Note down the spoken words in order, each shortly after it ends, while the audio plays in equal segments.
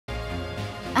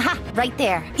Aha, right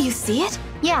there. You see it?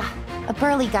 Yeah, a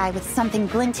burly guy with something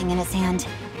glinting in his hand.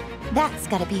 That's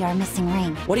gotta be our missing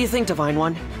ring. What do you think, Divine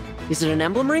One? Is it an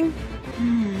emblem ring?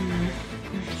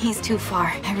 He's too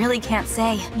far. I really can't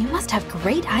say. You must have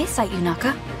great eyesight,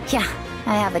 Yunaka. Yeah,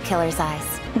 I have the killer's eyes.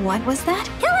 What was that?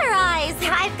 Killer eyes!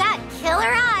 I've got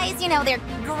killer eyes! You know, they're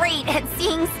great at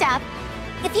seeing stuff.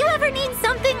 If you ever need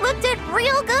something looked at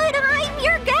real good, I'm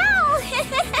your gal!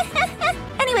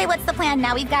 Anyway, what's the plan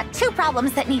now? We've got 2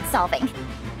 problems that need solving.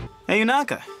 Hey,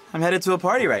 Yunaka. I'm headed to a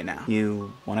party right now.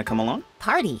 You wanna come along?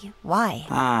 Party? Why?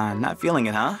 Not feeling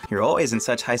it, huh? You're always in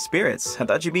such high spirits. I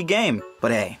thought you'd be game.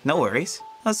 But hey, no worries.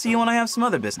 I'll see you when I have some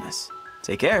other business.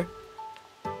 Take care.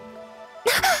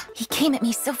 He came at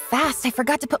me so fast, I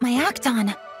forgot to put my act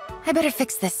on. I better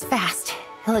fix this fast.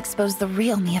 He'll expose the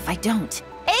real me if I don't.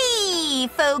 Hey,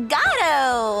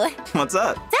 Fogado! What's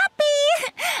up?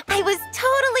 Dappy! I was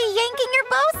totally yanking your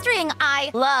bowstring.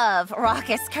 I love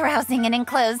raucous carousing in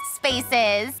enclosed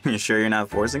spaces. You sure you're not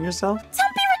forcing yourself?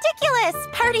 Don't be ridiculous!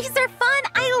 Parties are fun.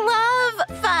 I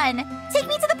love fun. Take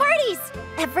me to the parties.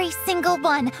 Every single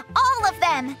one. All of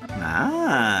them.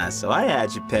 So I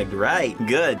had you pegged right.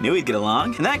 Good. Knew we'd get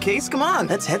along. In that case, come on.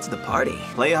 Let's head to the party.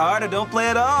 Play hard or don't play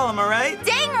at all, am I right?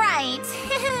 Dang right!